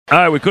All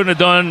right, we couldn't have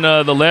done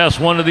the last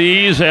one of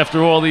these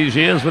after all these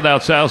years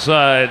without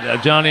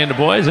Southside, Johnny and the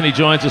boys, and he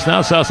joins us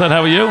now. Southside,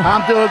 how are you?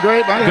 I'm doing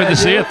great, Mike. Good to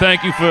see you.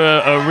 Thank you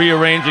for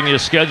rearranging your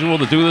schedule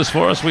to do this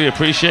for us. We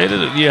appreciate it.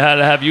 You had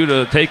to have you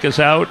to take us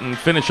out and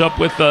finish up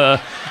with,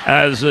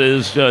 as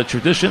is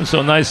tradition.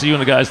 So nice of you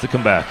and the guys to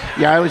come back.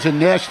 Yeah, I was in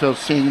Nashville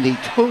seeing the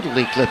total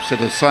eclipse of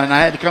the sun. I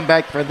had to come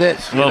back for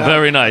this. Well,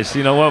 very nice.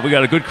 You know what? We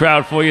got a good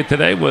crowd for you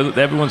today.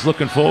 Everyone's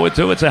looking forward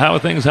to it. So how are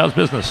things? How's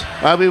business?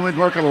 We've been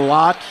working a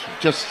lot,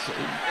 just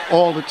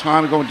all the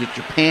time. We're going to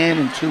Japan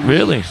in 2 weeks.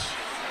 Really?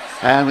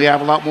 And we have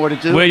a lot more to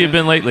do. Where you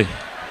been lately?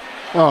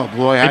 Oh,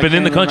 boy. You've been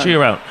in the country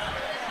or out?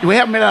 We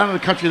haven't been out of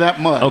the country that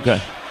much. Okay.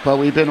 But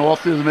we've been all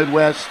through the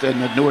Midwest and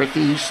the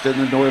Northeast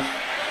and the North,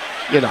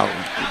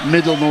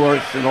 Middle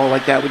North and all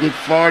like that. We did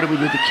Florida. We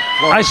did the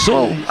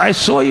Florida. I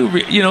saw you.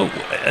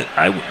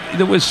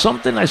 There was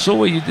something I saw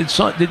where you did.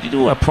 Did you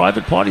do a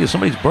private party or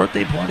somebody's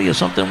birthday party or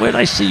something? Where did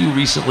I see you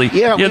recently?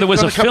 Yeah, there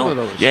was a film. Of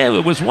those. Yeah,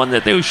 it was one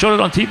that they showed it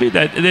on TV.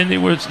 Then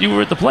you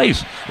were at the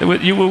place.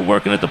 You were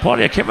working at the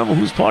party. I can't remember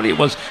whose party it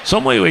was.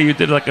 Somewhere where you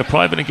did like a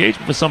private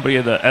engagement with somebody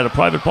at a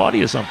private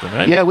party or something,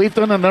 right? Yeah, we've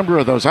done a number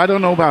of those. I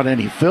don't know about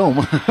any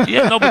film.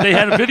 Yeah, no, but they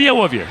had a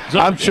video of you. So,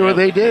 I'm sure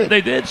they did.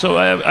 They did. So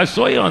I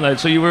saw you on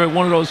that. So you were at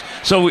one of those.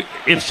 So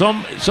if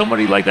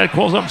somebody like that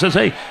calls up and says,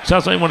 "Hey,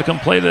 Southside, want to come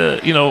play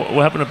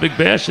we're having a big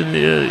bash," and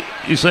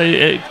you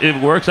say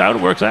it works out,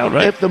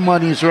 right? If the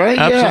money's right,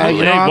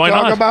 absolutely. Yeah, why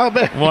not? About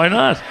it. Why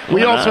not?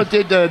 We also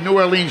did the New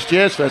Orleans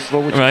Jazz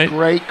Festival, which was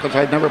great because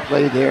I'd never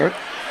played there.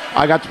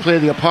 I got to play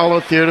the Apollo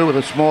Theater with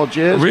a small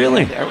jazz.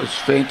 Really? That was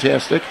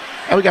fantastic.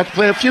 And we got to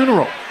play a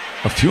funeral.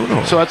 A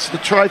funeral? So that's the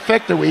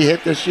trifecta we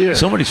hit this year.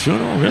 Somebody's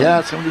funeral, really?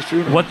 Yeah, somebody's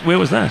funeral. Where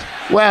was that?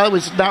 Well, it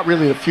was not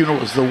really a funeral.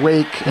 It was the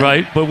wake.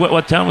 Right, but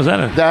what town was that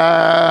in?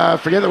 I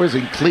forget. It was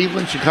in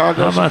Cleveland,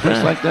 Chicago. How about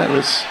that? Like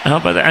that. How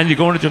about that? And you're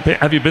going to Japan?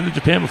 Have you been to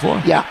Japan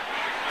before? Yeah.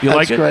 You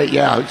like it? That's great,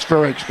 yeah. It's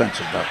very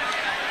expensive, though.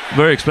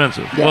 Very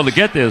expensive. Yes. Well, to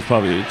get there is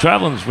probably...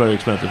 Traveling is very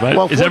expensive, right?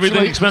 Well, is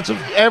everything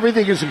expensive?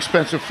 Everything is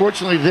expensive.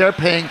 Fortunately, they're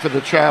paying for the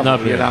travel.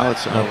 Not bad.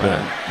 It's not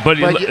bad. But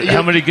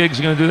how many gigs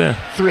are you going to do there?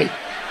 3.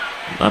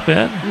 Not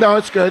bad. No,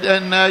 it's good.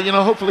 And,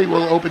 hopefully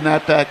we'll open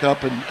that back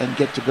up and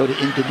get to go to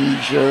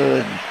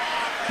Indonesia and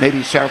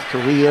maybe South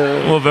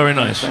Korea. Well, very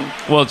nice.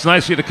 Well, it's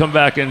nice of you to come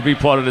back and be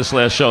part of this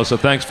last show, so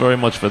thanks very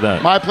much for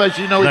that. My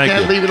pleasure. We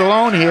can't leave it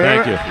alone here.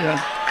 Thank you.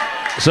 Yeah.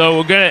 So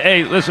we're going to,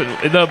 hey, listen,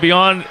 they'll be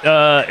on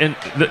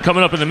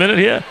coming up in a minute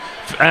here,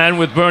 and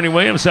with Bernie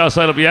Williams,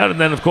 Southside will be out,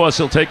 and then, of course,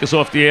 he'll take us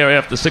off the air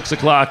after 6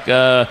 o'clock,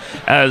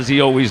 as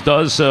he always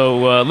does.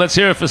 So let's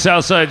hear it for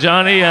Southside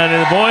Johnny and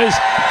the boys,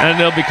 and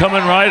they'll be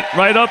coming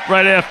right up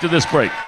right after this break.